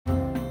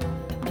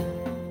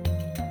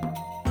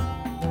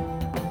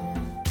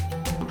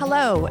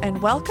Hello,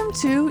 and welcome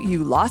to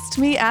You Lost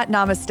Me at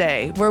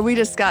Namaste, where we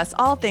discuss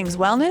all things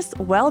wellness,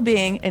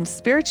 well-being, and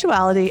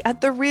spirituality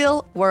at the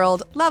real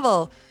world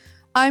level.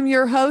 I'm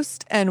your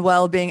host and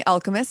well-being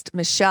alchemist,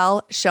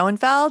 Michelle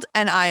Schoenfeld,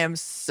 and I am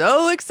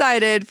so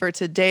excited for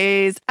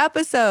today's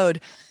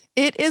episode.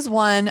 It is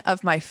one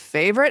of my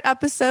favorite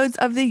episodes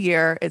of the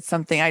year. It's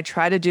something I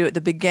try to do at the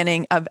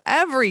beginning of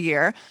every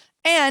year,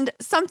 and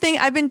something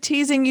I've been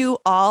teasing you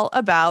all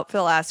about for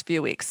the last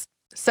few weeks.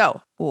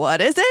 So,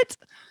 what is it?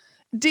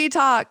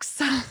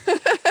 Detox.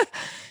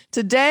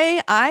 Today,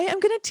 I am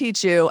going to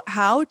teach you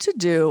how to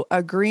do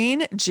a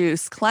green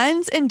juice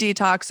cleanse and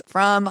detox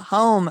from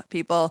home,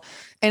 people.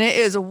 And it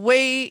is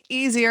way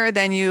easier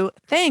than you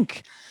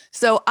think.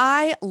 So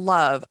I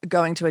love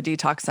going to a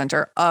detox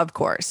center, of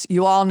course.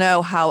 You all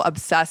know how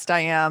obsessed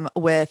I am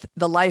with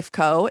the Life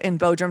Co. in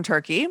Bodrum,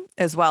 Turkey,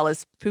 as well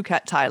as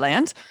Phuket,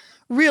 Thailand.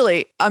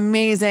 Really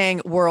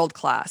amazing, world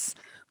class.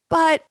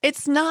 But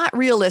it's not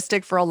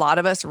realistic for a lot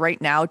of us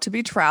right now to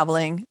be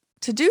traveling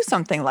to do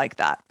something like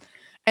that.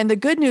 And the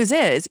good news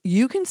is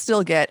you can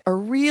still get a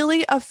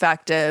really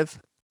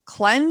effective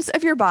cleanse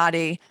of your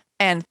body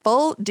and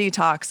full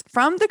detox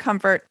from the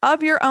comfort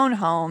of your own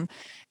home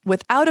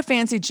without a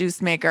fancy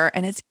juice maker.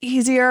 And it's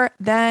easier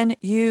than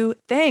you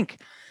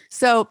think.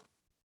 So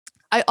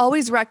I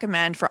always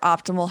recommend for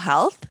optimal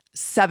health,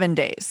 7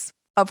 days.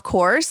 Of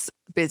course,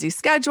 busy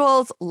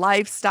schedules,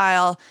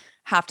 lifestyle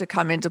have to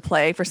come into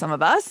play for some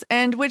of us,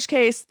 in which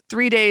case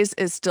 3 days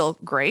is still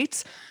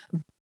great.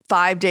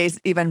 5 days,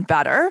 even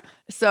better.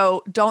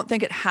 So don't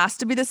think it has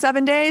to be the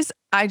 7 days.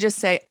 I just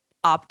say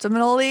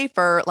optimally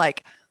for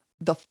like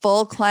the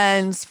full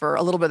cleanse, for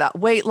a little bit of that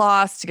weight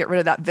loss, to get rid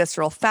of that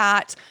visceral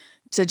fat,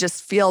 to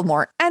just feel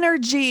more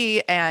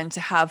energy and to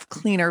have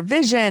cleaner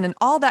vision and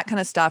all that kind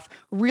of stuff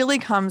really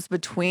comes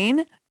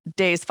between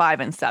days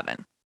 5 and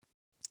 7.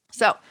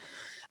 So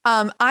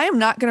I am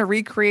not going to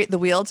recreate the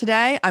wheel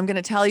today. I'm going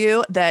to tell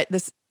you that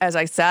this, as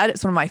I said,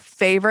 it's one of my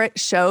favorite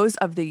shows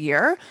of the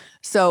year.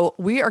 So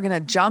we are going to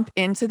jump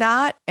into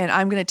that and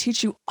I'm going to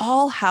teach you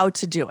all how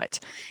to do it.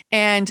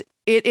 And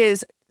it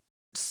is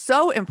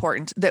so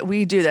important that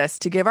we do this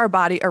to give our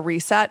body a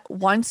reset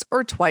once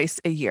or twice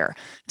a year,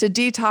 to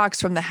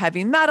detox from the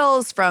heavy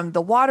metals, from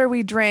the water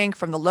we drink,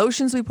 from the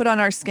lotions we put on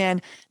our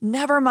skin,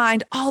 never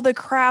mind all the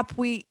crap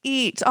we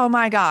eat. Oh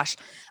my gosh.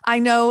 I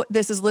know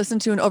this is listened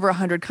to in over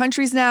 100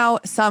 countries now.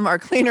 Some are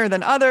cleaner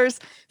than others.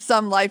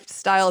 Some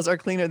lifestyles are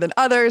cleaner than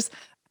others.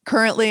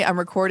 Currently, I'm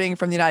recording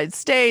from the United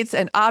States,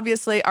 and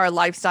obviously our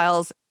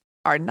lifestyles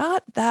are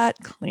not that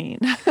clean.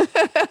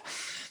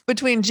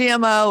 Between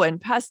GMO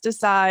and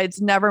pesticides,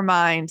 never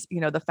mind,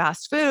 the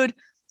fast food,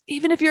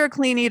 even if you're a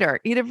clean eater,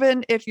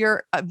 even if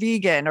you're a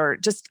vegan or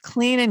just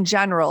clean in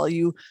general,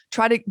 you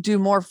try to do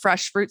more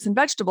fresh fruits and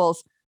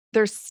vegetables,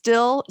 there's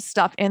still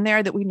stuff in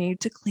there that we need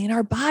to clean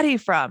our body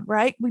from,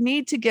 right? We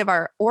need to give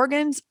our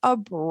organs a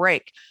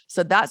break.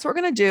 So that's what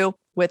we're going to do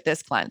with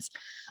this cleanse.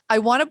 I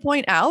want to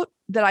point out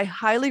that I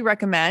highly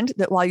recommend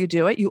that while you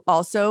do it, you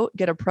also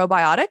get a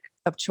probiotic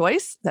of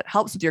choice that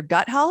helps with your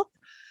gut health.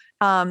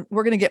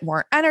 We're going to get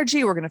more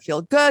energy. We're going to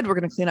feel good. We're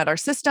going to clean out our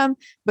system.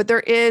 But there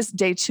is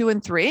day 2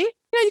 and 3.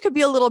 You could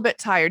be a little bit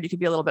tired. You could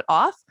be a little bit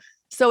off.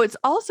 So it's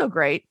also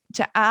great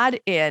to add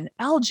in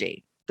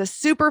algae, the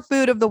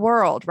superfood of the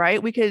world,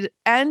 right? We could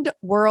end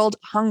world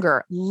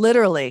hunger,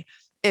 literally,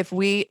 if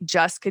we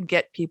just could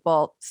get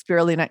people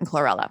spirulina and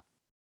chlorella.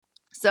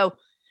 So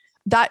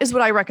that is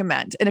what I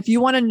recommend. And if you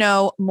want to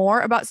know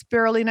more about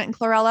spirulina and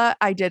chlorella,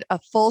 I did a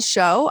full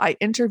show. I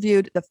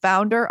interviewed the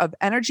founder of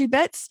Energy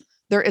Bits.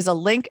 There is a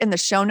link in the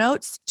show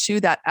notes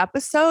to that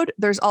episode.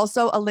 There's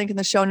also a link in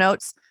the show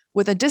notes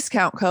with a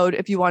discount code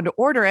if you want to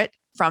order it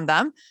from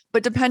them.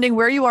 But depending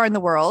where you are in the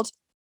world,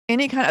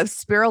 any kind of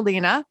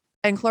spirulina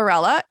and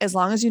chlorella, as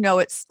long as you know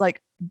it's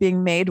like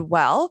being made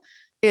well,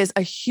 is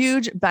a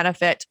huge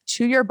benefit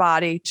to your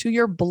body, to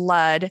your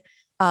blood.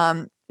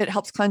 It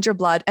helps cleanse your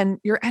blood and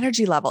your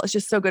energy level. It's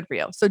just so good for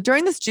you. So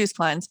during this juice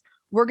cleanse,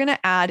 we're going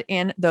to add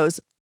in those.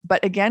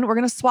 But again, we're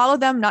going to swallow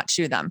them, not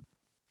chew them.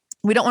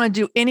 We don't want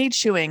to do any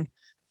chewing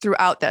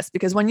throughout this,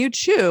 because when you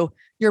chew,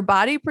 your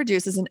body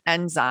produces an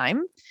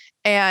enzyme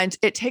and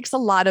it takes a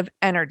lot of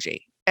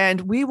energy.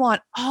 And we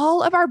want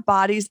all of our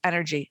body's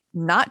energy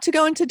not to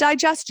go into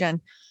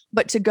digestion,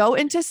 but to go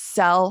into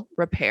cell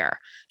repair.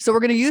 So we're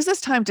going to use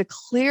this time to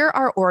clear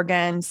our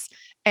organs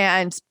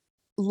and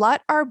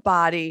let our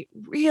body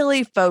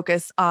really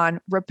focus on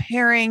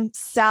repairing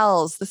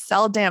cells. The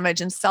cell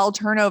damage and cell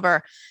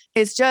turnover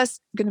is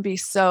just going to be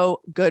so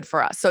good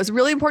for us. So it's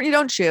really important you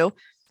don't chew.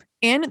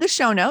 In the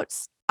show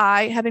notes,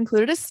 I have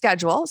included a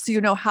schedule so you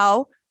know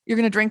how you're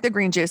going to drink the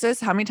green juices,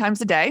 how many times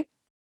a day.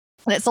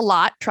 And it's a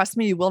lot. Trust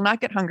me, you will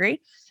not get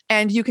hungry.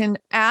 And you can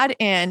add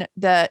in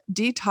the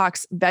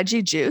detox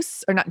veggie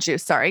juice, or not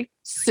juice, sorry,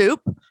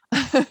 soup,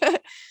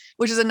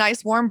 which is a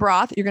nice warm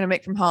broth you're going to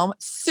make from home.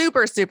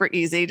 Super, super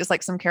easy, just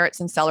like some carrots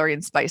and celery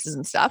and spices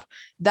and stuff.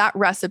 That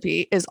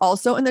recipe is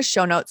also in the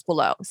show notes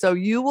below. So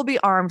you will be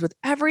armed with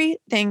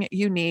everything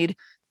you need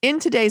in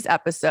today's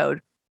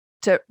episode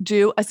to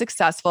do a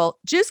successful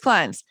juice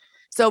cleanse.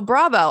 So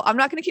bravo. I'm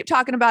not going to keep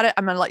talking about it.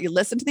 I'm going to let you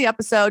listen to the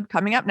episode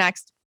coming up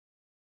next.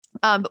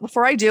 But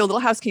before I do, a little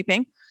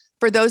housekeeping.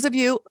 For those of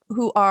you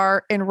who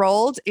are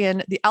enrolled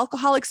in the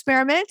alcohol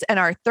experiment and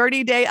our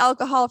 30-day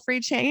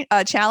alcohol-free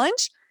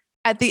challenge,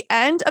 at the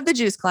end of the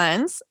juice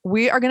cleanse,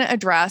 we are going to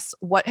address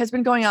what has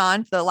been going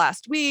on for the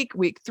last week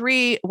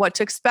 3, what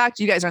to expect.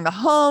 You guys are in the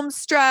home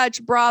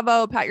stretch.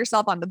 Bravo. Pat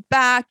yourself on the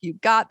back. You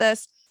got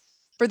this.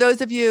 For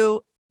those of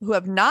you who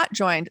have not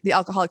joined the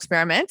alcohol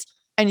experiment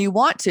and you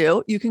want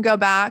to, you can go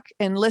back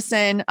and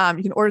listen.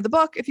 You can order the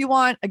book if you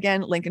want.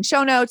 Again, link in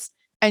show notes,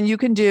 and you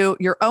can do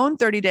your own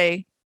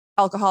 30-day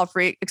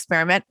alcohol-free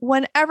experiment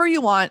whenever you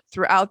want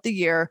throughout the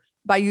year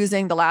by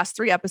using the last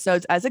 3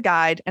 episodes as a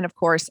guide. And of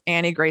course,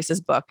 Annie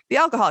Grace's book, The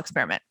Alcohol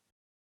Experiment.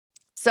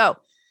 So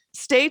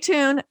stay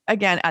tuned.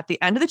 Again, at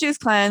the end of the juice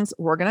cleanse,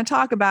 we're going to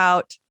talk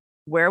about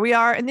where we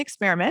are in the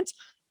experiment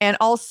and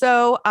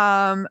also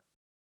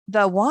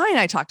the wine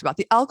I talked about,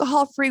 the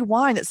alcohol-free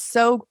wine that's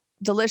so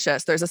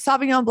delicious. There's a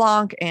Sauvignon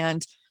Blanc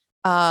and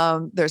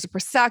there's a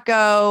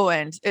Prosecco,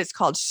 and it's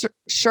called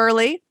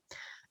Shirley.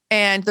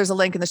 And there's a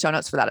link in the show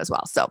notes for that as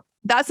well. So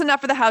that's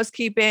enough for the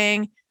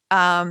housekeeping.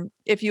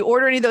 If you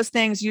order any of those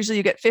things, usually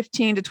you get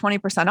 15 to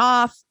 20%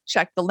 off.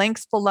 Check the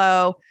links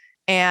below,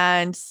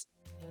 and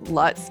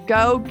let's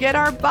go get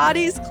our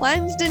bodies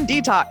cleansed and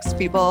detoxed,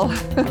 people.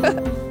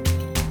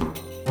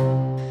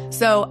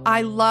 So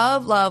I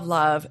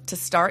love to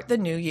start the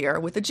new year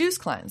with a juice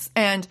cleanse.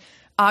 And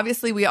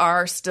obviously we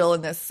are still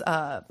in this,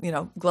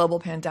 global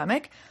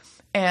pandemic,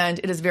 and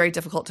it is very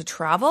difficult to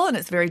travel, and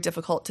it's very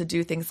difficult to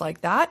do things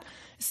like that.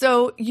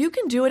 So you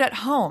can do it at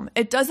home.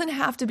 It doesn't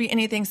have to be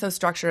anything so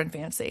structured and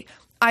fancy.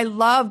 I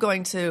love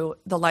going to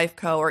the Life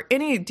Co or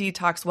any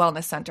detox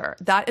wellness center.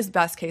 That is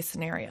best case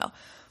scenario.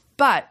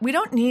 But we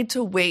don't need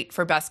to wait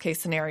for best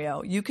case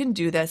scenario. You can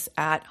do this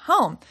at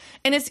home,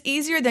 and it's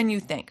easier than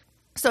you think.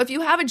 So if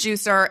you have a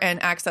juicer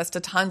and access to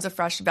tons of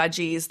fresh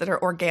veggies that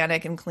are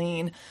organic and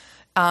clean,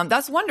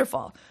 that's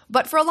wonderful.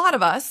 But for a lot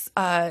of us,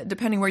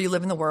 depending where you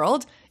live in the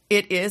world,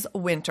 it is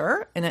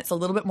winter, and it's a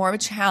little bit more of a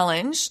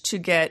challenge to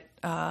get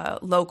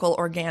local,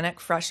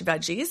 organic, fresh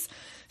veggies.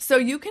 So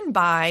you can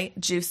buy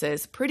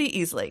juices pretty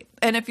easily.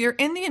 And if you're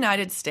in the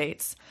United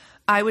States,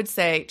 I would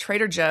say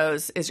Trader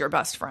Joe's is your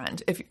best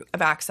friend if you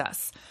have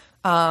access.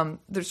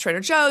 There's Trader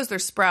Joe's,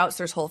 there's Sprouts,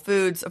 there's Whole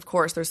Foods. Of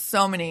course, there's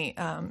so many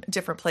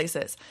different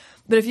places.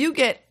 But if you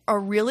get a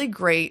really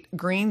great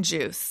green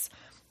juice,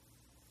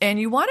 and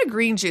you want a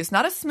green juice,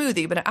 not a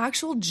smoothie, but an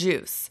actual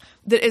juice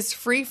that is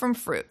free from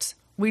fruit.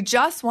 We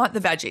just want the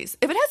veggies.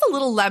 If it has a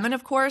little lemon,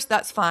 of course,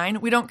 that's fine.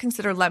 We don't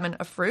consider lemon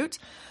a fruit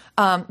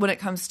when it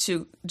comes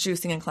to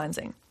juicing and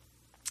cleansing.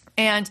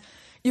 And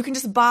you can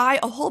just buy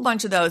a whole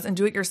bunch of those and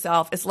do it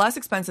yourself. It's less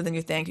expensive than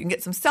you think. You can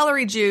get some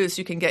celery juice.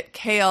 You can get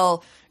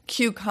kale,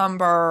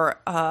 cucumber,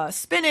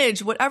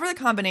 spinach, whatever the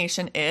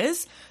combination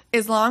is,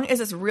 as long as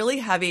it's really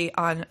heavy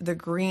on the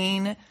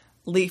green,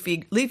 leafy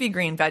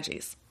green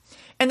veggies.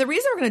 And the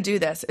reason we're going to do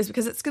this is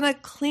because it's going to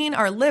clean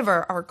our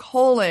liver, our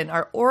colon,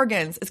 our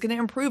organs. It's going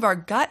to improve our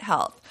gut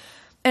health.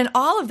 And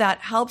all of that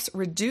helps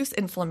reduce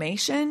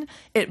inflammation.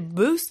 It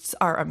boosts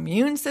our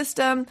immune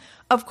system.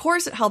 Of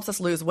course, it helps us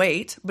lose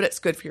weight, but it's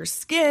good for your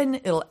skin.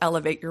 It'll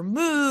elevate your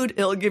mood.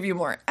 It'll give you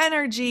more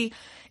energy.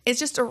 It's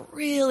just a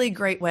really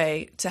great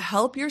way to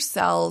help your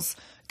cells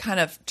kind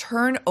of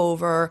turn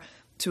over,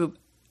 to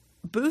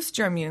boost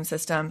your immune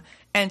system,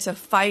 and to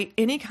fight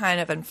any kind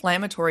of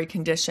inflammatory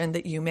condition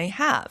that you may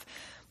have.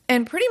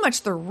 And pretty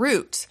much the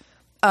root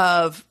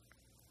of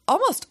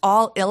almost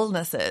all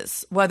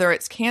illnesses, whether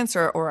it's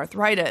cancer or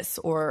arthritis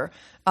or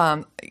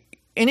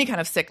any kind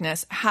of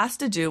sickness, has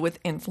to do with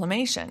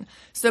inflammation.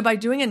 So by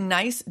doing a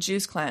nice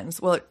juice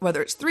cleanse, well,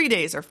 whether it's 3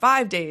 days or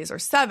 5 days or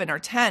 7 or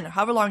 10, or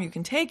however long you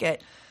can take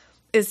it,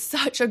 is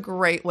such a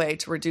great way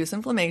to reduce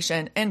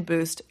inflammation and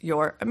boost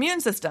your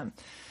immune system.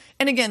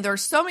 And again, there are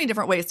so many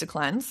different ways to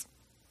cleanse.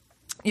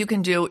 You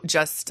can do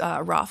just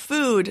raw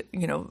food,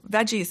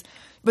 veggies.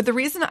 But the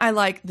reason I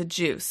like the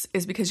juice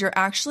is because you're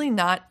actually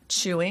not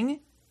chewing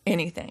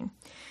anything.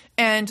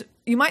 And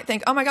you might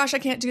think, oh my gosh, I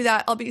can't do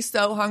that. I'll be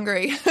so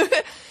hungry.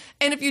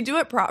 And if you do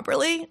it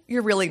properly,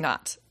 you're really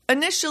not.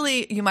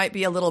 Initially, you might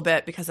be a little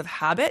bit because of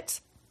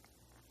habit.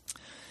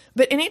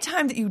 But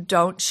anytime that you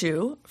don't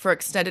chew for an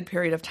extended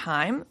period of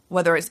time,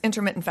 whether it's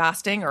intermittent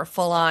fasting or a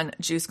full-on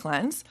juice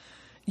cleanse,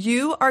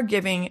 you are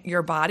giving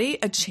your body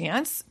a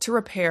chance to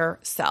repair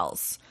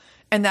cells.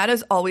 And that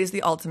is always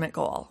the ultimate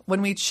goal.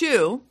 When we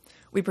chew,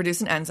 we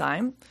produce an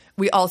enzyme.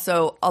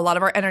 A lot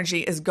of our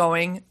energy is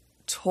going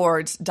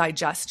towards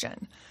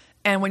digestion.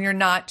 And when you're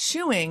not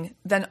chewing,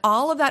 then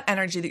all of that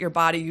energy that your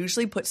body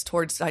usually puts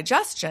towards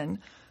digestion,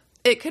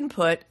 it can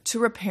put to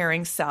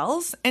repairing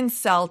cells and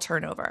cell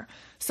turnover.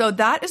 So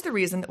that is the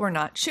reason that we're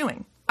not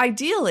chewing.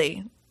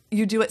 Ideally,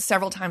 you do it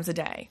several times a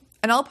day.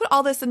 And I'll put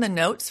all this in the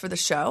notes for the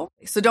show.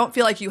 So don't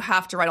feel like you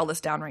have to write all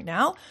this down right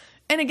now.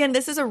 And again,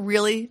 this is a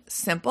really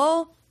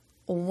simple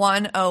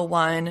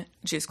 101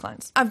 juice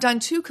cleanse. I've done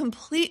 2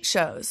 complete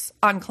shows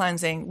on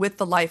cleansing with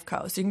the Life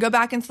Co. So you can go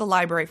back into the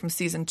library from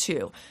season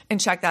 2 and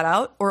check that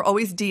out, or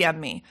always DM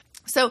me.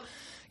 So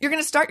You're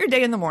going to start your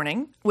day in the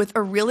morning with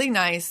a really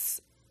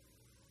nice,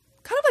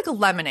 kind of like a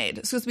lemonade.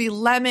 It's supposed to be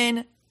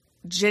lemon,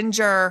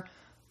 ginger,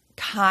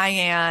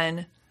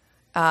 cayenne,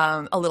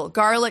 a little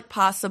garlic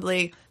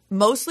possibly,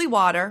 mostly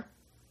water.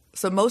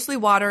 So mostly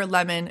water,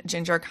 lemon,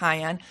 ginger,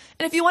 cayenne.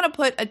 And if you want to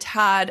put a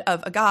tad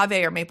of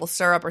agave or maple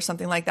syrup or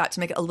something like that to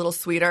make it a little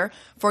sweeter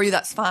for you,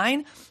 that's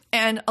fine.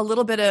 And a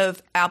little bit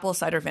of apple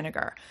cider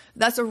vinegar.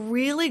 That's a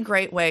really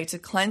great way to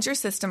cleanse your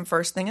system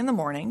first thing in the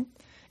morning.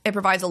 It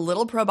provides a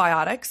little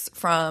probiotics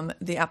from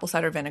the apple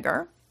cider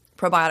vinegar.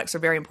 Probiotics are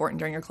very important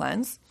during your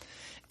cleanse.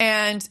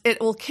 And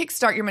it will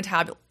kickstart your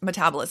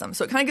metabolism.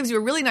 So it kind of gives you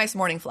a really nice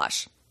morning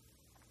flush.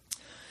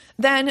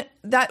 Then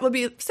that would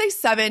be, say,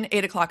 7,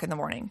 8 o'clock in the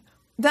morning.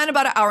 Then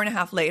about an hour and a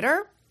half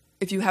later,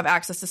 if you have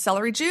access to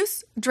celery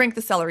juice, drink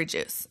the celery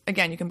juice.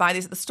 Again, you can buy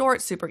these at the store.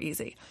 It's super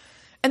easy.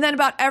 And then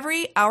about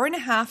every hour and a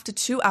half to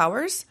 2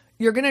 hours,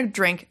 you're going to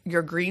drink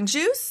your green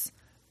juice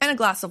and a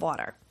glass of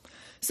water.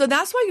 So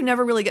that's why you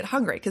never really get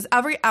hungry, because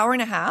every hour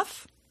and a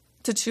half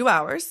to 2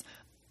 hours,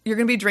 you're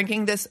going to be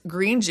drinking this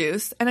green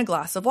juice and a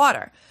glass of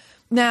water.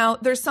 Now,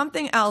 there's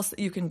something else that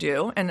you can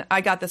do, and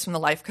I got this from the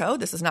Life Code.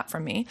 This is not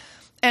from me.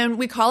 And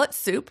we call it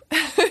soup.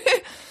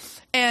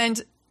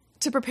 And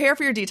to prepare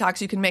for your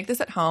detox, you can make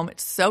this at home.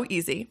 It's so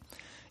easy.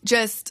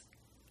 Just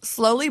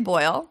slowly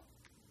boil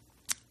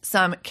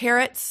some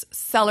carrots,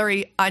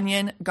 celery,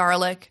 onion,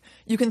 garlic.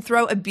 You can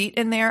throw a beet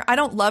in there. I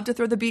don't love to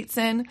throw the beets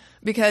in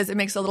because it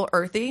makes it a little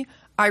earthy.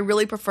 I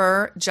really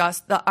prefer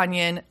just the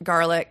onion,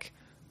 garlic,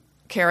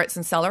 carrots,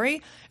 and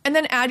celery. And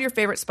then add your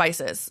favorite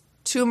spices.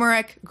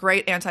 Turmeric,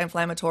 great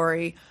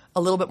anti-inflammatory.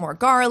 A little bit more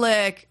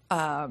garlic.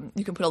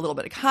 You can put a little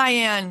bit of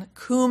cayenne,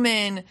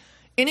 cumin,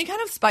 any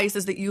kind of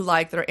spices that you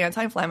like that are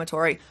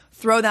anti-inflammatory,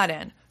 throw that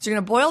in. So you're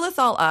going to boil this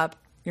all up.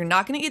 You're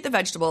not going to eat the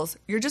vegetables.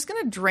 You're just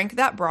going to drink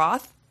that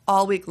broth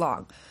all week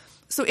long.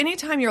 So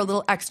anytime you're a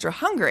little extra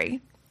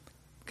hungry,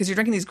 because you're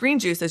drinking these green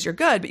juices, you're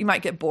good, but you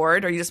might get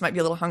bored or you just might be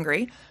a little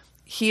hungry,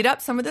 heat up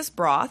some of this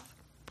broth,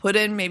 put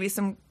in maybe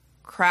some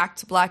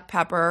cracked black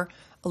pepper,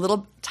 a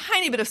little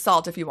tiny bit of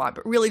salt if you want,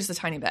 but really just a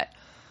tiny bit.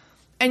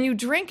 And you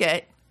drink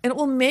it, and it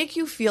will make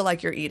you feel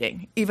like you're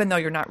eating, even though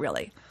you're not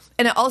really.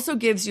 And it also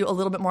gives you a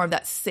little bit more of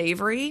that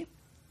savory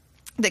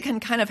that can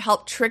kind of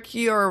help trick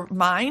your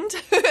mind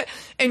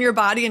and your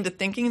body into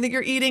thinking that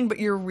you're eating, but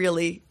you're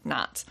really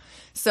not.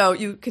 So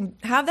you can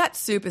have that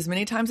soup as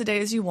many times a day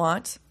as you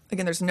want.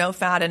 Again, there's no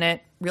fat in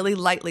it, really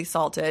lightly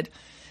salted.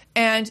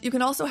 And you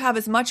can also have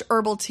as much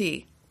herbal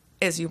tea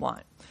as you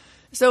want.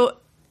 So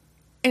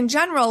in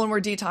general, when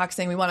we're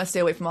detoxing, we want to stay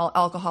away from all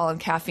alcohol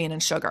and caffeine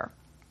and sugar.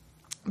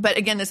 But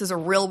again, this is a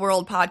real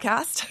world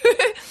podcast.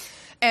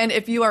 And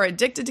if you are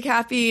addicted to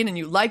caffeine and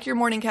you like your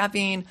morning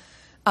caffeine,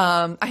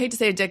 I hate to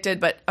say addicted,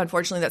 but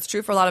unfortunately that's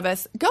true for a lot of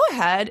us, go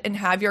ahead and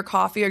have your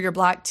coffee or your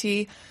black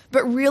tea,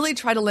 but really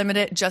try to limit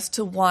it just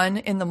to 1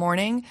 in the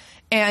morning.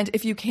 And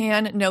if you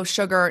can, no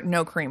sugar,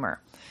 no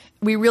creamer.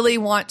 We really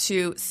want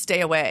to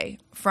stay away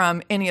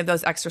from any of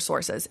those extra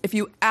sources. If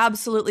you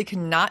absolutely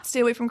cannot stay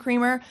away from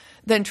creamer,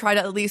 then try to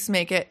at least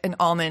make it an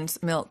almond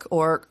milk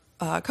or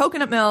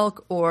coconut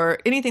milk or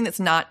anything that's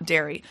not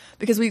dairy,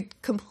 because we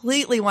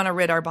completely want to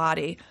rid our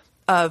body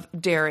of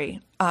dairy.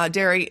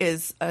 Dairy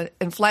is an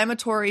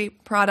inflammatory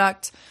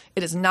product.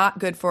 It is not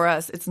good for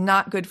us. It's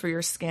not good for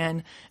your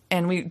skin.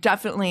 And we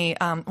definitely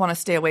want to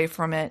stay away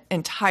from it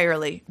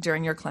entirely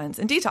during your cleanse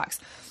and detox.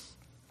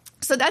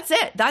 So that's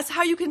it. That's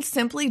how you can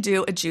simply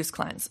do a juice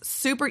cleanse.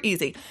 Super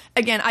easy.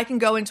 Again, I can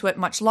go into it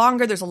much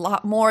longer. There's a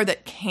lot more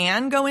that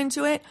can go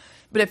into it.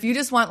 But if you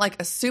just want like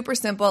a super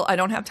simple, I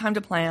don't have time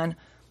to plan,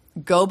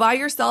 go buy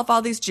yourself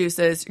all these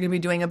juices. You're going to be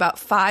doing about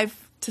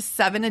 5 to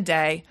 7 a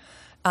day.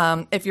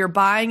 If you're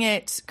buying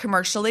it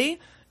commercially,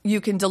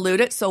 you can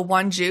dilute it so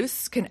 1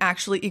 juice can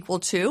actually equal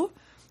 2.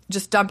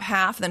 Just dump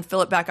half, then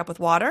fill it back up with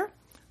water.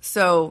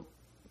 So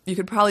you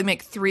could probably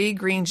make 3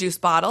 green juice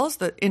bottles,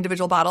 the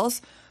individual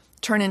bottles,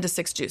 turn into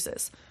 6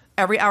 juices.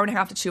 Every hour and a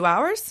half to 2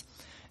 hours,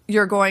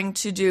 you're going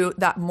to do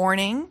that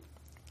morning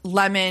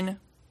lemon,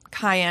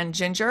 cayenne,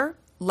 ginger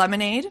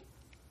lemonade,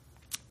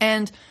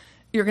 and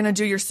you're going to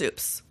do your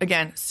soups.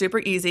 Again, super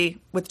easy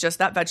with just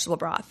that vegetable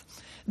broth.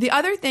 The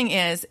other thing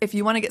is, if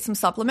you want to get some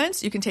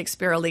supplements, you can take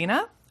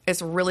spirulina.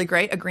 It's really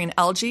great, a green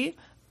algae.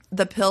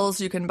 The pills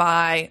you can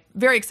buy,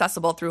 very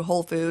accessible through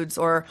Whole Foods,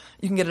 or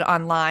you can get it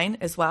online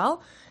as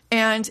well.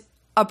 And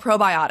a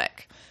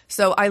probiotic.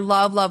 So I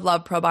love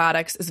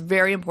probiotics. It's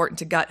very important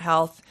to gut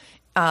health.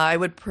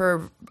 I'd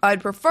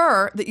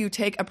prefer that you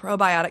take a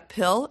probiotic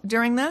pill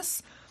during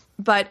this.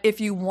 But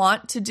if you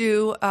want to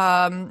do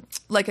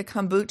like a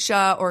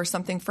kombucha or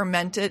something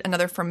fermented,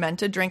 another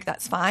fermented drink,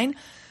 that's fine.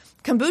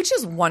 Kombucha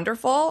is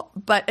wonderful,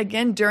 but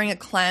again, during a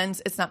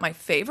cleanse, it's not my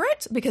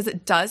favorite because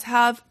it does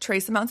have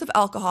trace amounts of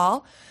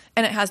alcohol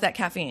and it has that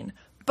caffeine.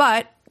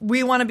 But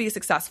we want to be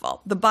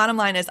successful. The bottom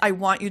line is I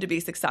want you to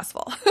be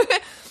successful.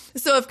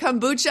 So if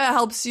kombucha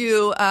helps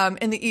you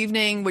in the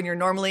evening when you're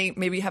normally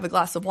maybe have a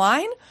glass of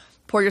wine,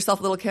 pour yourself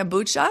a little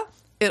kombucha.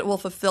 It will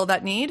fulfill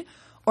that need.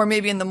 Or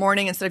maybe in the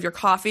morning, instead of your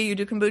coffee, you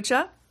do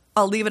kombucha.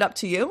 I'll leave it up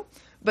to you.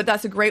 But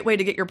that's a great way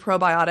to get your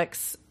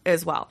probiotics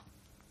as well.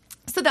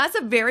 So that's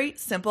a very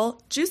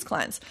simple juice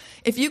cleanse.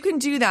 If you can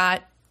do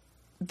that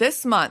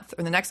this month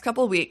or the next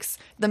couple of weeks,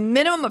 the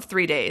minimum of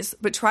 3 days,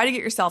 but try to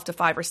get yourself to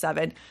 5 or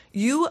 7,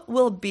 you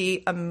will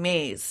be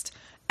amazed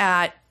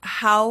at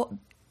how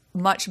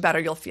much better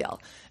you'll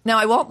feel. Now,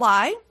 I won't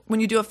lie, when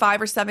you do a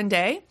 5 or 7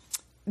 day,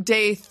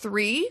 day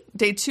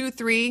 2,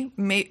 3,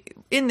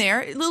 in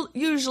there, it'll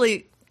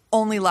usually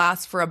only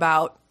lasts for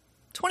about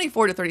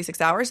 24 to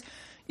 36 hours.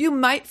 You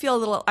might feel a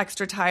little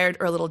extra tired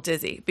or a little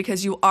dizzy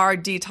because you are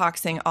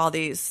detoxing all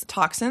these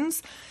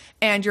toxins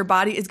and your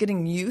body is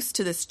getting used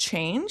to this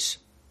change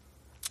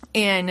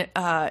in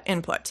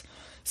input.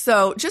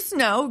 So just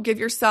know, give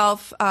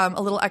yourself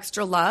a little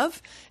extra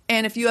love.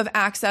 And if you have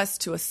access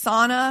to a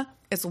sauna,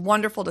 it's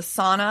wonderful to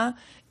sauna.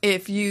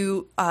 If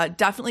you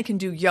definitely can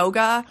do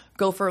yoga,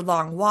 go for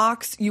long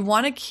walks. You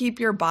want to keep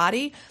your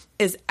body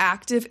as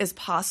active as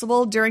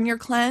possible during your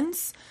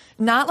cleanse,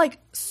 not like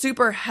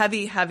super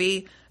heavy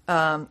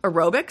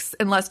aerobics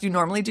unless you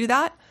normally do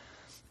that.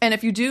 And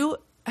if you do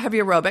heavy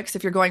aerobics,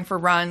 if you're going for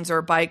runs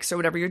or bikes or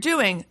whatever you're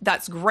doing,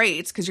 that's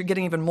great because you're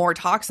getting even more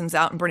toxins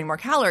out and burning more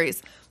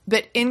calories.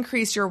 But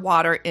increase your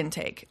water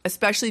intake,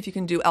 especially if you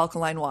can do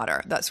alkaline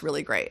water. That's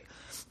really great.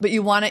 But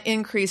you want to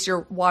increase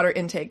your water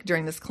intake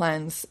during this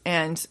cleanse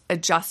and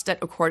adjust it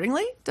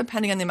accordingly,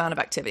 depending on the amount of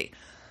activity.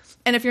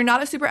 And if you're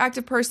not a super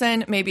active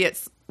person, maybe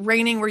it's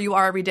raining where you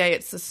are every day,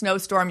 it's a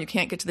snowstorm, you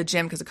can't get to the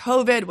gym because of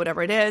COVID,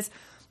 whatever it is,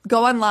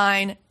 go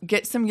online,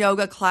 get some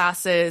yoga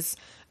classes,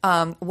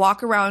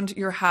 walk around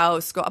your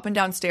house, go up and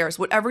down stairs,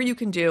 whatever you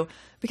can do,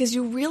 because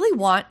you really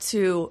want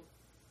to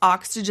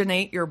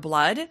oxygenate your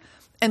blood.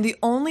 And the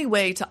only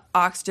way to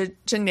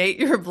oxygenate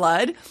your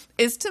blood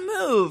is to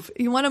move.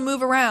 You want to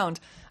move around.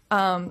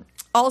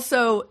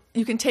 Also,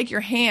 you can take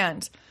your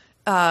right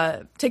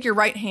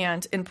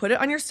hand and put it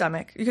on your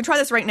stomach. You can try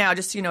this right now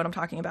just so you know what I'm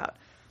talking about.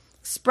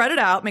 Spread it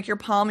out, make your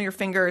palm of your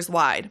fingers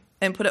wide,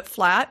 and put it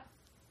flat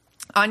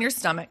on your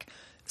stomach.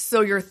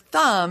 So your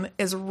thumb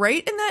is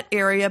right in that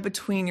area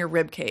between your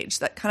rib cage,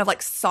 that kind of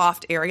like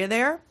soft area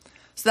there.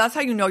 So that's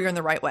how you know you're in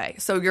the right way.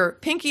 So your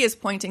pinky is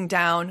pointing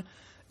down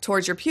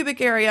towards your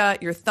pubic area.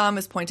 Your thumb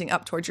is pointing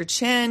up towards your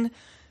chin.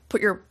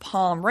 Put your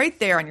palm right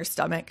there on your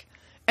stomach.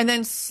 And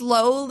then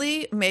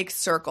slowly make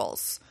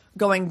circles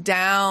going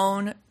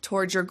down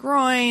towards your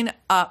groin,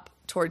 up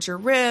towards your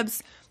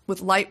ribs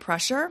with light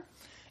pressure.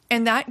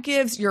 And that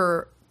gives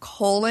your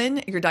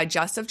colon, your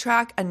digestive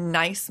tract, a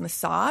nice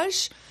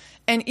massage.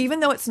 And even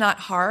though it's not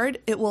hard,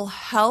 it will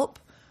help,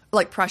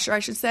 like pressure, I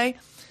should say,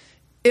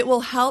 it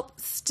will help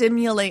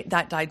stimulate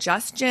that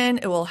digestion.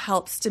 It will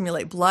help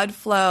stimulate blood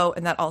flow,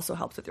 and that also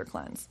helps with your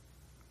cleanse.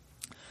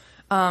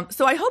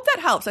 So I hope that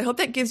helps. I hope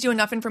that gives you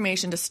enough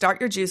information to start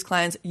your juice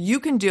cleanse.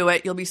 You can do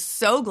it. You'll be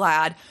so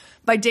glad.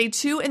 By day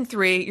 2 and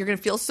 3, you're going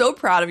to feel so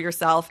proud of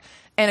yourself.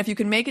 And if you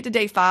can make it to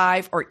day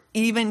 5 or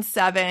even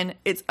 7,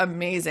 it's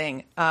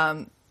amazing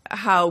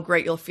how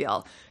great you'll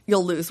feel.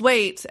 You'll lose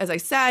weight. As I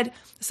said,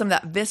 some of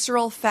that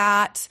visceral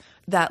fat,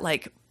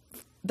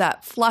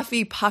 that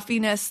fluffy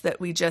puffiness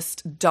that we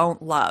just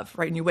don't love,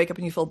 right? And you wake up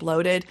and you feel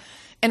bloated.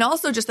 And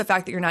also just the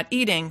fact that you're not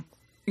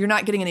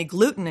getting any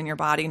gluten in your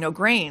body, no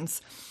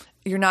grains.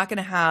 You're not going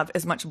to have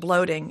as much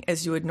bloating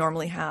as you would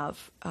normally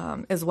have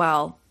as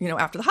well,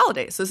 after the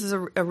holidays. So this is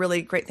a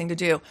really great thing to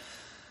do.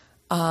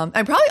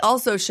 I probably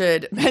also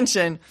should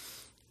mention,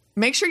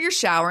 make sure you're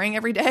showering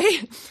every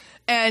day.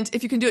 And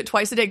if you can do it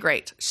twice a day,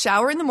 great.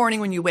 Shower in the morning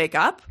when you wake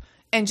up,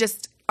 and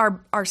just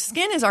our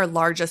skin is our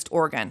largest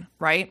organ,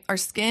 right? Our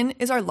skin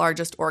is our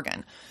largest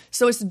organ.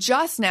 So it's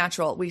just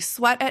natural. We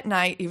sweat at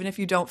night, even if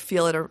you don't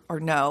feel it or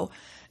know.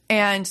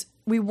 And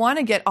we want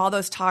to get all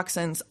those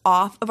toxins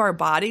off of our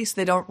body so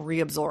they don't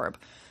reabsorb.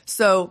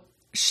 So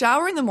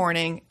shower in the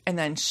morning and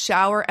then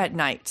shower at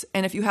night.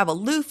 And if you have a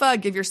loofah,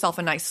 give yourself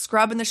a nice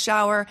scrub in the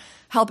shower,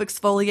 help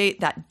exfoliate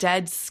that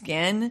dead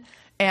skin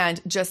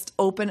and just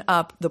open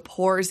up the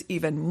pores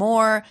even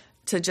more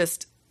to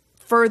just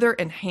further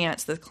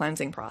enhance the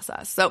cleansing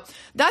process. So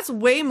that's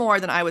way more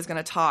than I was going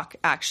to talk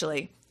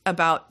actually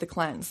about the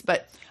cleanse,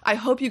 but I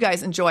hope you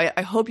guys enjoy it.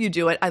 I hope you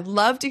do it. I'd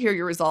love to hear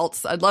your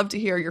results. I'd love to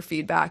hear your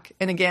feedback.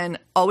 And again,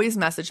 always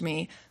message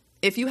me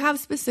if you have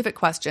specific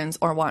questions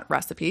or want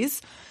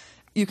recipes.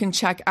 You can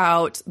check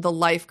out the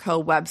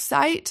Lifeco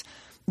website.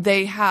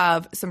 They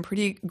have some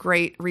pretty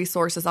great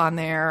resources on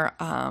there,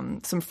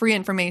 some free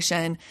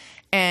information,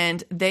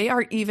 and they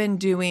are even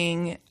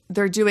doing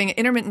an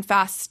intermittent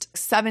fast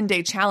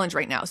 7-day challenge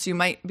right now. So you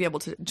might be able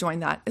to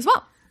join that as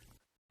well.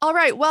 All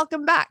right,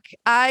 welcome back.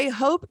 I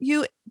hope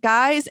you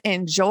guys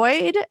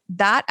enjoyed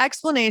that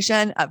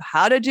explanation of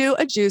how to do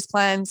a juice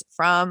cleanse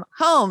from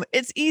home.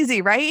 It's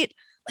easy, right?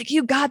 Like,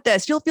 you got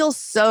this. You'll feel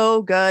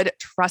so good.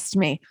 Trust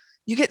me.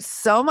 You get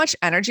so much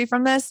energy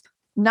from this,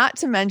 not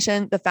to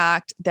mention the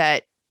fact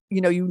that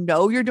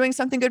you're doing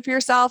something good for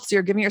yourself. So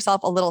you're giving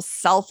yourself a little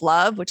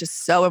self-love, which is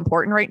so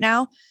important right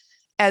now,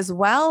 as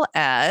well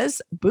as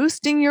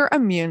boosting your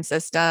immune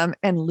system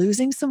and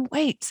losing some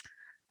weight.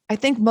 I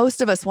think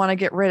most of us want to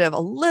get rid of a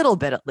little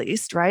bit, at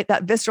least, right?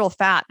 That visceral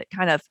fat that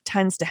kind of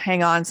tends to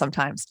hang on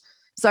sometimes.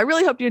 So I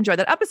really hope you enjoyed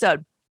that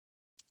episode.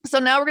 So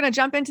now we're going to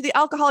jump into the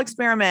alcohol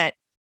experiment.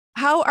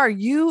 How are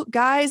you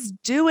guys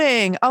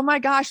doing? Oh my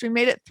gosh, we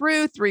made it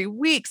through 3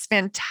 weeks.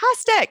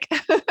 Fantastic.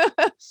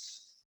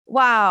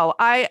 Wow.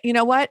 You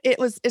know what?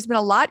 It's been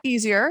a lot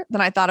easier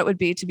than I thought it would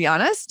be, to be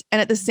honest.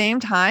 And at the same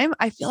time,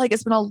 I feel like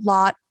it's been a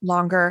lot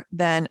longer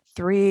than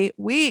 3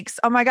 weeks.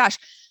 Oh my gosh.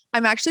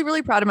 I'm actually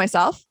really proud of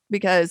myself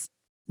because,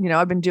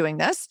 I've been doing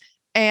this.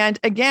 And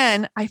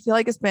again, I feel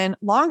like it's been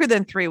longer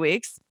than 3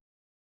 weeks.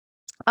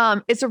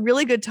 It's a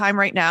really good time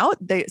right now.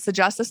 They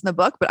suggest this in the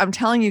book, but I'm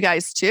telling you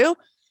guys too,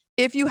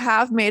 if you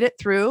have made it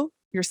through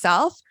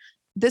yourself,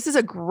 this is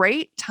a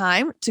great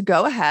time to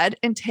go ahead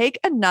and take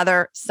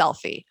another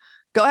selfie.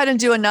 Go ahead and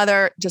do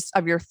another just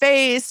of your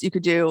face. You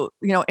could do,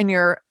 in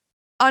your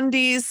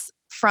undies,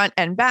 front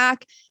and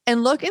back,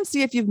 and look and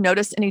see if you've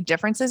noticed any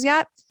differences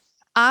yet.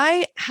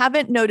 I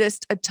haven't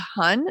noticed a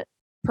ton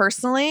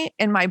personally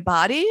in my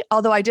body,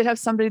 although I did have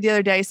somebody the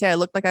other day say I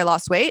looked like I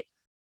lost weight.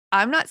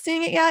 I'm not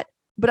seeing it yet,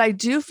 but I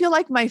do feel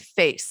like my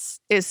face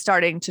is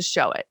starting to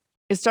show it.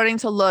 It's starting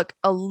to look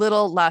a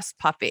little less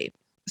puffy.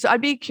 So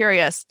I'd be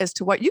curious as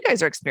to what you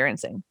guys are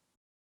experiencing.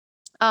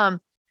 And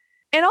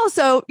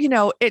also,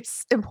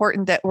 it's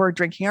important that we're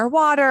drinking our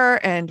water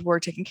and we're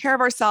taking care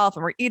of ourselves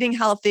and we're eating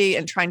healthy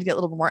and trying to get a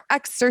little bit more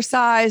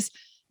exercise.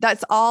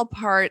 That's all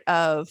part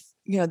of,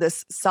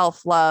 this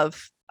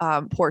self-love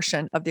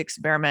portion of the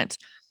experiment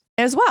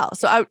as well.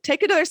 So I would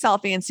take another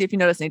selfie and see if you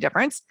notice any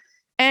difference.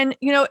 And,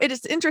 it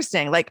is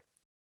interesting. Like,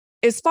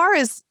 as far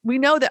as we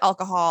know that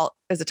alcohol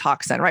is a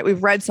toxin, right?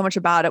 We've read so much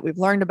about it. We've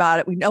learned about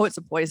it. We know it's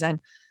a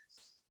poison.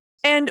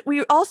 And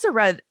we also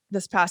read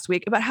this past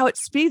week about how it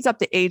speeds up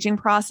the aging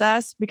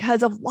process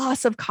because of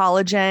loss of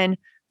collagen.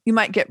 You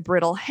might get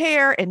brittle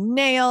hair and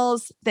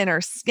nails,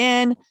 thinner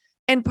skin.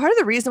 And part of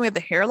the reason we have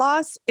the hair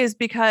loss is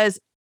because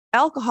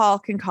alcohol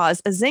can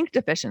cause a zinc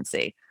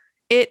deficiency.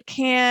 It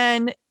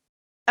can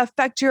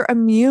affect your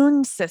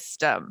immune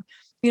system.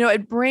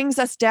 It brings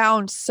us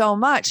down so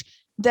much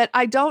that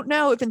I don't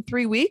know if in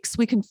 3 weeks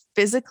we can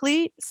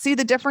physically see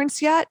the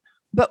difference yet,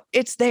 but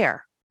it's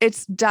there.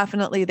 It's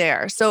definitely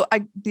there. So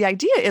the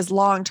idea is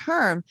long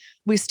term,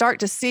 we start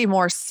to see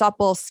more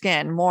supple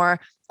skin, more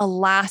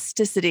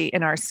elasticity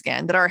in our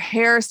skin, that our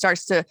hair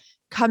starts to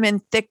come in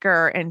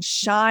thicker and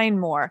shine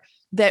more,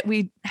 that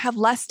we have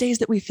less days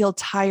that we feel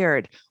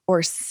tired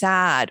or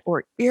sad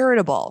or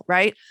irritable,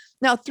 right?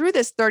 Now, through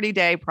this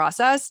 30-day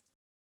process,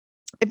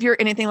 if you're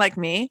anything like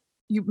me,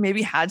 you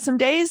maybe had some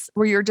days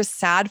where you're just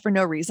sad for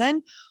no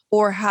reason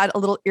or had a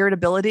little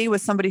irritability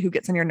with somebody who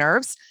gets on your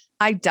nerves.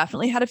 I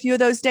definitely had a few of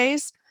those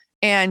days.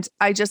 And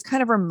I just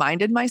kind of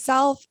reminded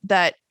myself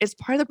that it's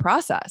part of the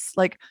process.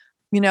 Like,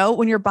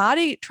 when your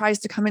body tries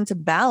to come into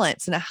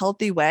balance in a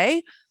healthy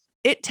way,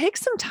 it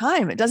takes some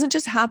time. It doesn't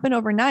just happen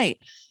overnight.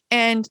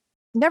 And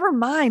never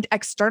mind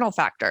external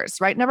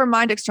factors, right? Never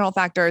mind external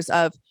factors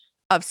of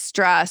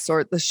stress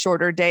or the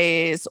shorter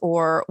days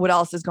or what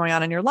else is going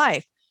on in your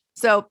life.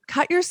 So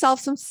cut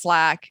yourself some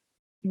slack.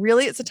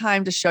 Really, it's a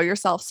time to show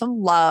yourself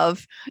some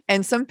love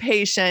and some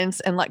patience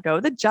and let go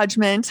of the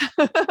judgment.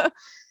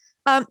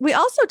 We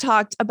also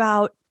talked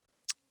about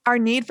our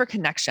need for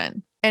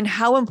connection and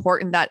how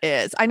important that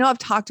is. I know I've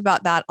talked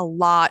about that a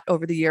lot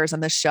over the years on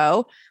this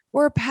show.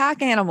 We're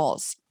pack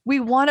animals. We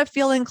want to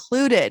feel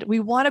included. We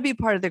want to be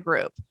part of the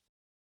group.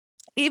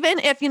 Even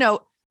if,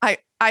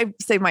 I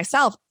say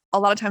myself, a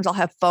lot of times I'll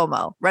have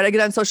FOMO, right? I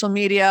get on social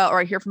media or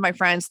I hear from my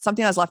friends,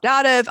 something I was left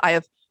out of. I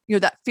have,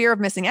 that fear of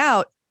missing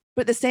out.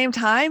 But at the same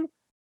time,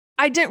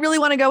 I didn't really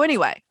want to go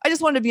anyway. I just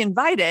wanted to be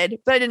invited,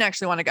 but I didn't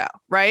actually want to go,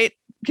 right?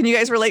 Can you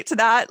guys relate to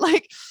that?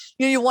 Like,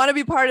 you want to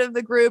be part of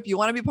the group, you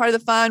want to be part of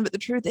the fun, but the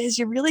truth is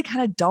you really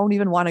kind of don't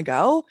even want to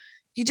go.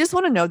 You just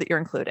want to know that you're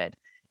included.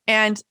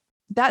 And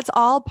that's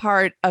all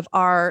part of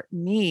our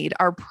need,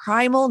 our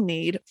primal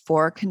need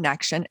for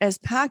connection as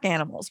pack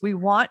animals. We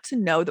want to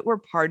know that we're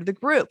part of the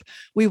group.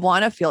 We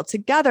want to feel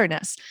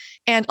togetherness.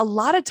 And a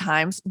lot of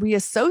times we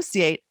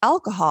associate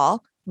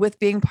alcohol with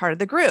being part of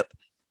the group,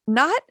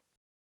 not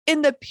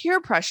in the peer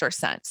pressure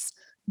sense,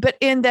 but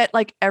in that,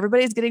 like,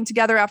 everybody's getting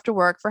together after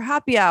work for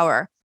happy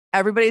hour.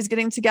 Everybody's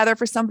getting together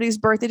for somebody's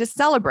birthday to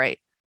celebrate.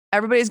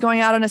 Everybody's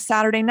going out on a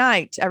Saturday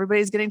night.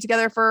 Everybody's getting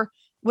together for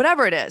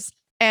whatever it is.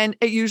 And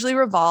it usually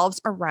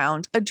revolves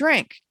around a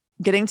drink,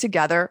 getting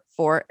together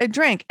for a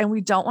drink. And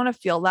we don't want to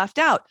feel left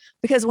out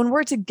because when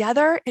we're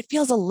together, it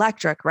feels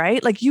electric,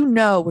 right? Like,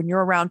 when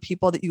you're around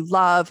people that you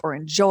love or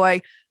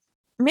enjoy,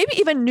 maybe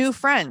even new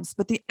friends,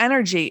 but the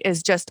energy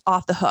is just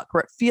off the hook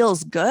where it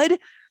feels good.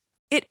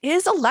 It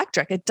is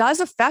electric. It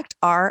does affect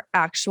our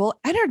actual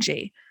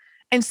energy.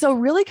 And so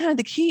really kind of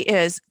the key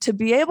is to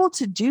be able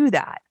to do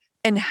that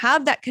and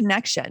have that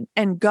connection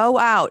and go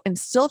out and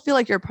still feel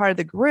like you're part of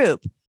the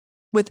group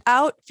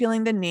without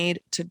feeling the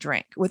need to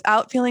drink,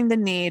 without feeling the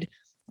need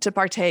to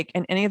partake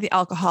in any of the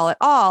alcohol at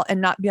all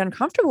and not be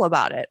uncomfortable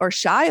about it or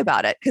shy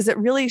about it, because it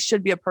really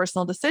should be a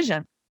personal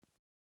decision.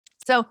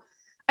 So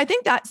I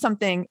think that's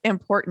something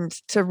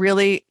important to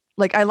really,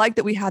 like, I like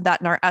that we had that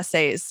in our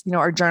essays,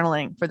 our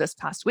journaling for this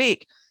past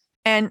week.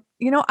 And,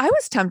 I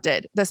was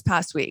tempted this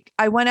past week.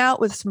 I went out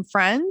with some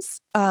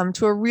friends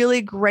to a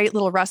really great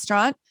little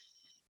restaurant.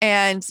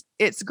 And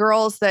it's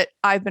girls that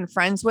I've been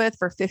friends with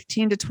for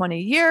 15 to 20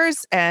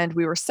 years. And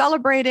we were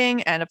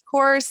celebrating. And of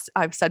course,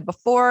 I've said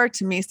before,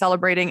 to me,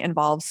 celebrating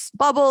involves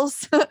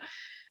bubbles.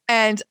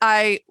 And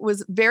I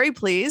was very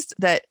pleased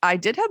that I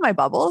did have my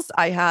bubbles.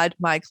 I had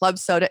my club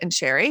soda and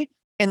cherry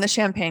in the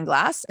champagne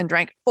glass and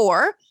drank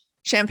 4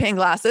 champagne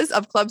glasses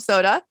of club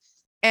soda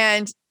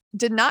and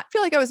did not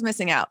feel like I was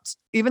missing out,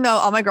 even though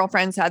all my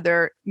girlfriends had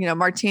their,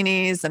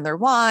 martinis and their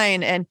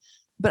wine.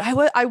 But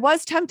I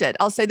was tempted.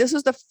 I'll say this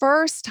was the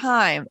first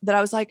time that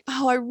I was like,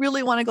 oh, I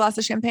really want a glass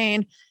of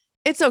champagne.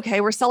 It's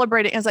okay. We're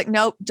celebrating. And it's like,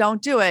 nope,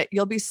 don't do it.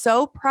 You'll be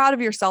so proud of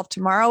yourself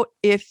tomorrow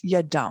if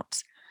you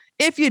don't.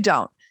 If you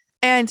don't.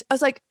 And I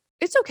was like,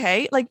 it's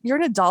okay. Like, you're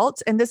an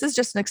adult and this is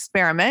just an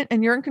experiment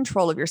and you're in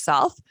control of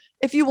yourself.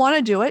 If you want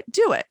to do it,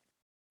 do it.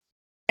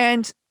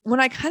 And when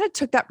I kind of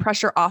took that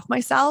pressure off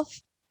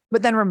myself,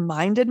 but then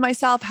reminded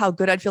myself how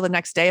good I'd feel the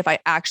next day if I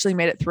actually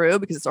made it through,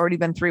 because it's already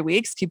been 3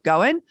 weeks, keep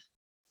going.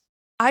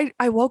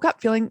 I woke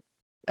up feeling,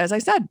 as I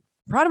said,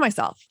 proud of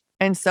myself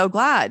and so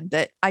glad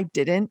that I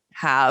didn't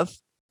have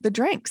the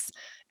drinks.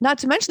 Not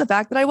to mention the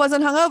fact that I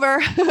wasn't hungover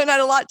and I had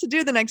a lot to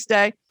do the next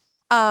day.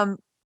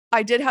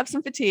 I did have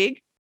some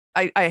fatigue.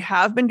 I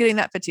have been getting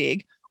that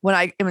fatigue when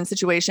I am in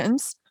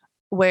situations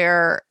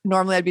where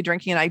normally I'd be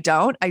drinking and I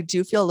don't. I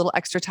do feel a little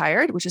extra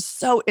tired, which is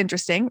so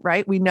interesting,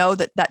 right? We know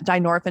that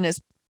dynorphin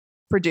is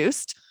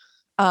produced.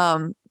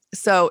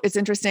 So it's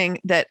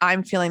interesting that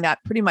I'm feeling that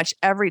pretty much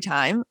every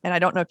time. And I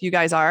don't know if you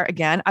guys are.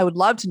 Again, I would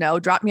love to know.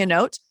 Drop me a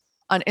note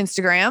on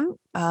Instagram.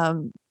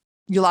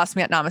 You lost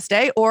me at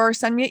Namaste, or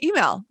send me an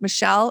email,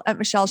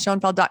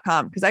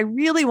 Michelle@michelleschoenfeld.com, because I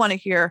really want to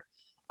hear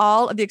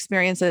all of the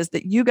experiences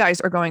that you guys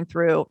are going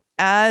through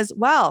as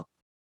well.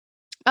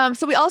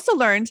 So we also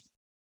learned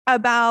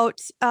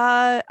about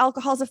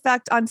alcohol's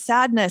effect on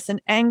sadness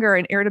and anger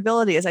and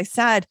irritability. As I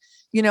said,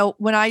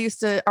 when I used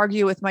to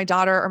argue with my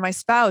daughter or my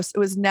spouse, it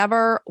was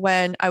never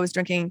when I was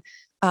drinking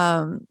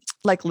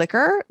like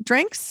liquor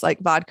drinks, like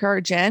vodka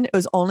or gin. It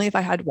was only if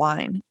I had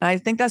wine. And I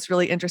think that's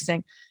really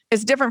interesting.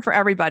 It's different for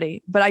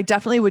everybody, but I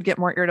definitely would get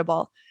more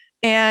irritable.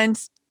 And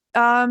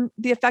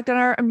the effect on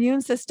our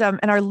immune system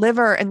and our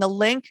liver, and the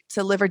link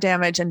to liver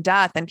damage and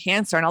death and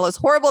cancer and all those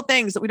horrible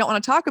things that we don't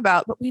want to talk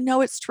about, but we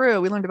know it's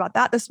true. We learned about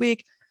that this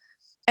week.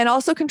 And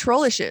also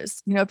control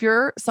issues. If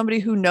you're somebody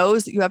who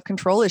knows that you have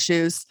control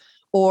issues,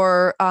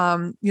 or,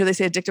 they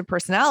say addictive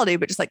personality,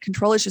 but just like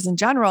control issues in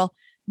general,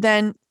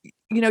 then,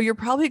 you're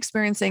probably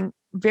experiencing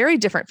very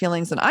different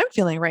feelings than I'm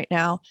feeling right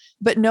now,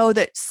 but know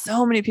that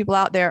so many people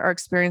out there are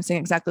experiencing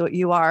exactly what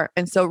you are.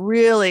 And so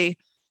really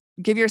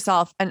give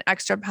yourself an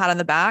extra pat on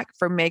the back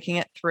for making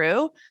it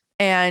through,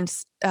 and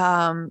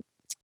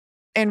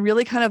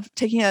really kind of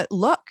taking a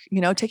look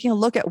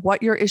at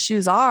what your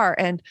issues are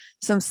and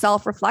some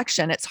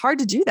self-reflection. It's hard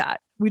to do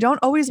that. We don't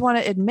always want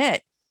to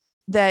admit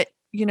that,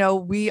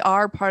 we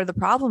are part of the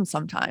problem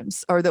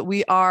sometimes, or that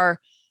we are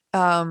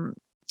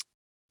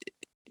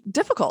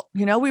difficult.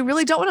 We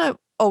really don't want to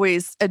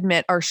always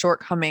admit our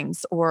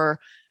shortcomings or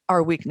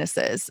our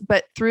weaknesses.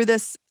 But through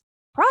this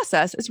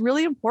process, it's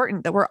really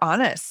important that we're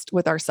honest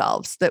with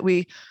ourselves, that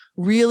we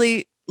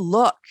really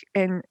look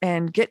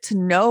and get to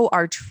know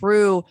our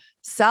true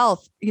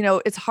self.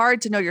 It's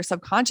hard to know your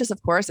subconscious,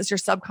 of course, it's your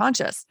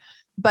subconscious.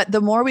 But the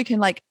more we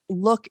can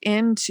look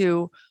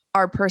into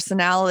our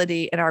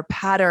personality and our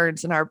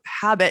patterns and our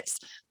habits,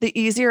 the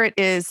easier it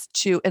is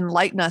to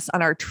enlighten us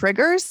on our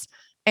triggers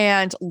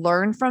and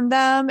learn from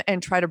them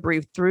and try to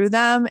breathe through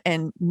them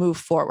and move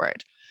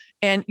forward.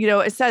 And,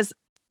 it says,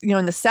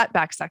 in the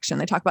setback section,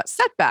 they talk about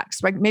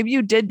setbacks, right? Maybe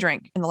you did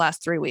drink in the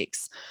last 3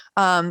 weeks.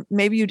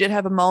 Maybe you did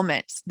have a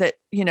moment that,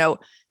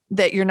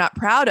 that you're not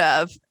proud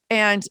of,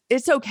 and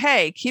it's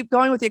okay. Keep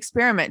going with the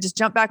experiment. Just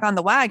jump back on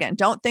the wagon.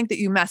 Don't think that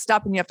you messed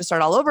up and you have to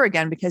start all over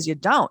again, because you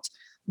don't.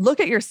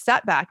 Look at your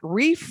setback,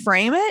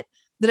 reframe it,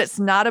 that it's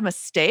not a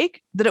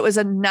mistake, that it was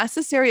a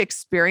necessary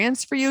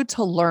experience for you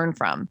to learn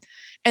from.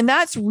 And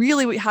that's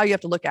really how you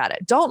have to look at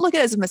it. Don't look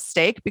at it as a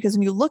mistake, because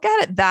when you look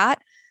at it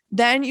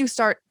then you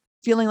start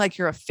feeling like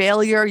you're a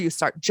failure. You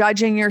start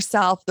judging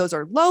yourself. Those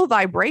are low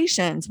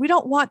vibrations. We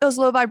don't want those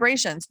low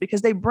vibrations,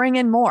 because they bring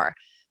in more,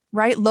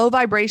 right? Low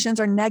vibrations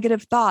are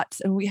negative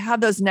thoughts. And we have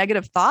those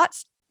negative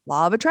thoughts,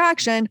 law of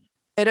attraction,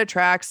 it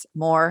attracts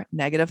more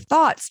negative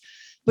thoughts.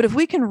 But if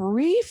we can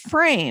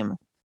reframe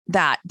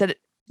that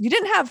you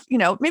didn't have,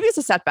 maybe it's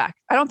a setback.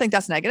 I don't think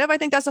that's negative. I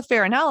think that's a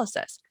fair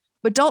analysis,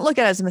 but don't look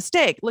at it as a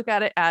mistake. Look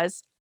at it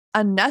as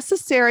a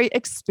necessary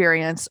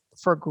experience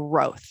for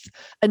growth,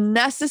 a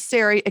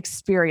necessary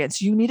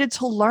experience. You needed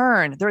to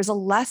learn. There's a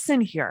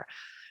lesson here,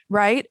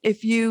 right?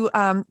 If you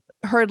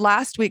heard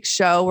last week's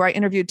show where I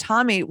interviewed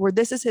Tommy, where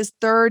this is his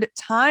 3rd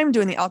time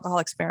doing the alcohol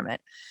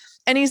experiment.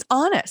 And he's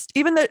honest.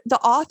 Even the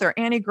author,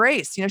 Annie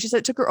Grace, she said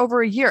it took her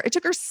over a year. It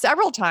took her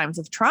several times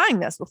of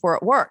trying this before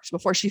it worked,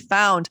 before she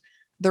found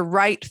the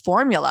right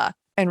formula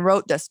and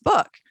wrote this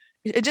book.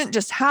 It didn't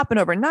just happen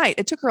overnight.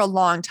 It took her a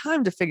long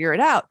time to figure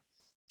it out.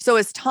 So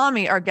as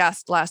Tommy, our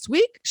guest last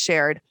week,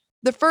 shared,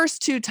 the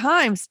first 2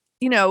 times,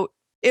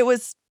 it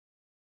was,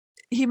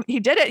 he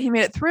did it, he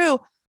made it through,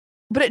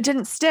 but it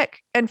didn't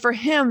stick. And for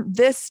him,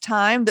 this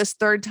time, this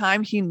third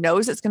time, he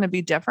knows it's going to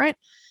be different.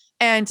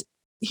 And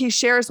he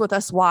shares with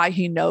us why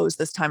he knows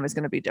this time is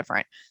going to be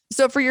different.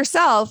 So for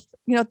yourself,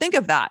 think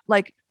of that.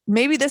 Like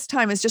maybe this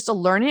time is just a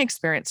learning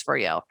experience for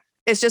you.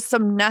 It's just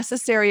some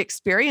necessary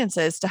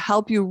experiences to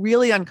help you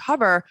really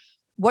uncover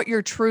what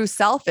your true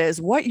self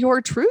is, what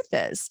your truth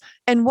is,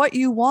 and what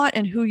you want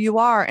and who you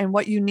are and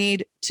what you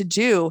need to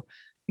do.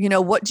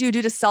 What do you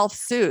do to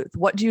self-soothe?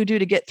 What do you do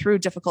to get through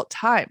difficult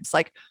times?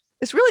 Like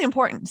it's really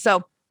important.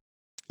 So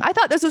I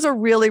thought this was a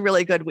really,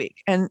 really good week.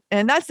 And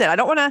that's it. I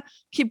don't want to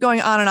keep going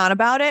on and on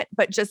about it,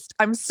 but just,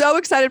 I'm so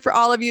excited for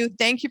all of you.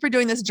 Thank you for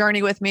doing this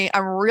journey with me.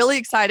 I'm really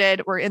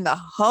excited. We're in the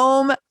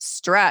home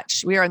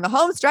stretch. We are in the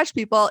home stretch,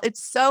 people.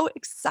 It's so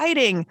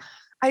exciting.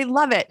 I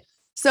love it.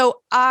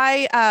 So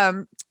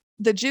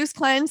the juice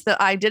cleanse that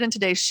I did in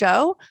today's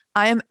show,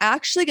 I am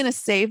actually going to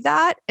save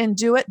that and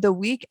do it the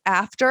week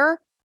after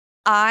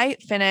I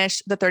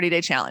finish the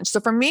 30-day challenge. So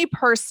for me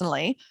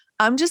personally,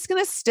 I'm just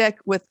going to stick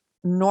with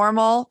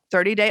normal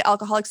 30-day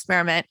alcohol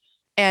experiment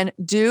and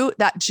do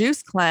that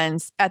juice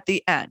cleanse at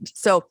the end.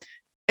 So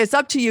it's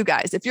up to you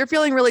guys. If you're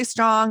feeling really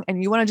strong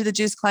and you want to do the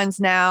juice cleanse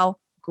now,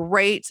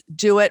 great,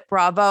 do it.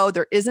 Bravo.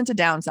 There isn't a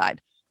downside.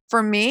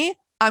 For me,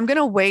 I'm going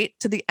to wait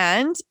to the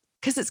end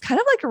because it's kind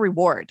of like a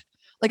reward.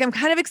 Like I'm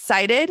kind of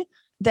excited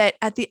that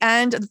at the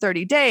end of the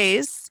 30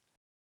 days,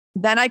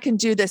 then I can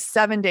do this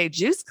 7-day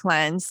juice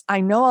cleanse. I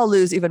know I'll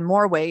lose even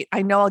more weight.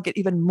 I know I'll get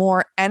even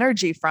more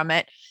energy from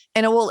it.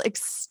 And it will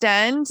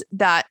extend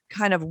that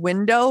kind of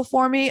window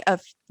for me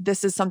of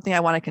this is something I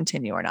want to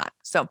continue or not.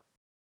 So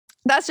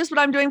that's just what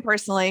I'm doing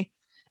personally.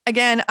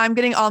 Again, I'm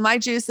getting all my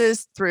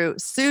juices through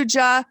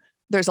Suja.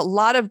 There's a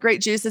lot of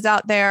great juices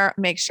out there.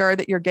 Make sure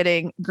that you're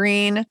getting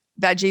green,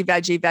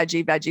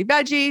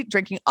 veggie,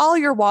 drinking all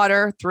your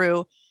water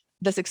through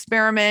this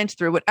experiment,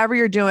 through whatever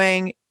you're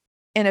doing.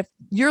 And if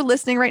you're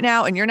listening right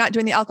now and you're not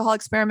doing the alcohol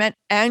experiment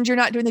and you're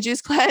not doing the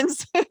juice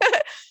cleanse,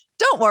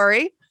 don't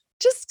worry.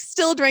 Just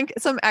still drink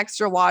some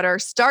extra water.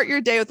 Start your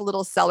day with a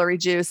little celery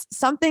juice.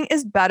 Something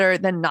is better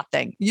than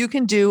nothing. You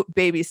can do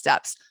baby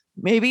steps.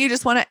 Maybe you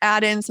just want to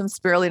add in some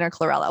spirulina or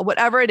chlorella,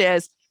 whatever it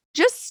is.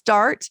 Just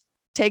start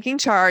taking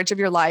charge of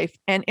your life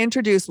and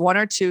introduce 1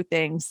 or 2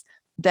 things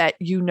that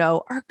you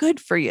know are good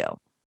for you.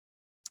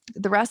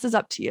 The rest is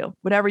up to you,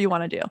 whatever you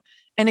want to do.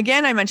 And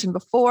again, I mentioned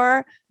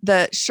before,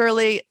 the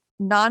Shirley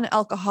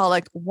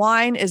non-alcoholic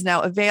wine is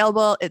now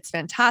available. It's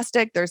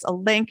fantastic. There's a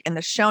link in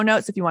the show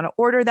notes if you want to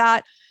order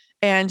that.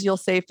 And you'll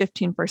save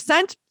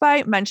 15%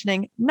 by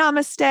mentioning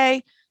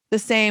Namaste. The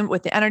same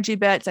with the energy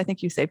bits. I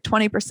think you save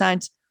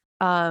 20%.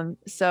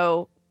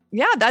 So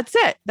yeah, that's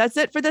it. That's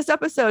it for this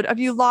episode of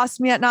You Lost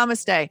Me at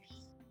Namaste.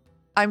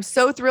 I'm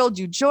so thrilled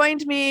you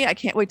joined me. I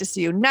can't wait to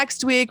see you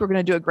next week. We're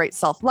going to do a great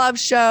self-love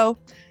show.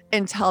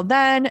 Until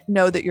then,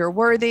 know that you're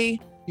worthy.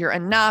 You're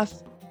enough.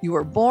 You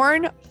were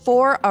born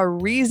for a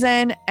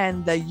reason,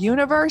 and the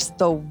universe,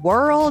 the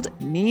world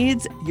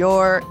needs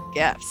your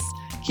gifts.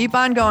 Keep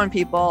on going,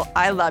 people.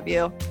 I love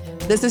you.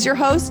 This is your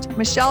host,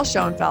 Michelle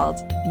Schoenfeld.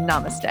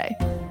 Namaste.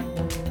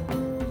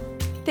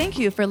 Thank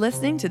you for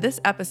listening to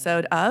this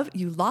episode of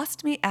You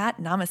Lost Me at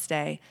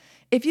Namaste.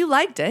 If you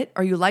liked it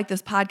or you like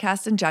this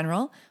podcast in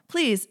general,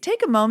 please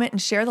take a moment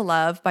and share the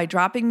love by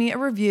dropping me a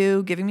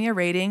review, giving me a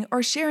rating,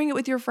 or sharing it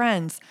with your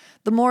friends.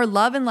 The more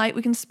love and light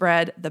we can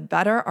spread, the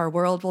better our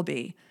world will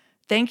be.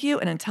 Thank you,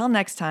 and until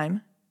next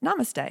time,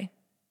 namaste.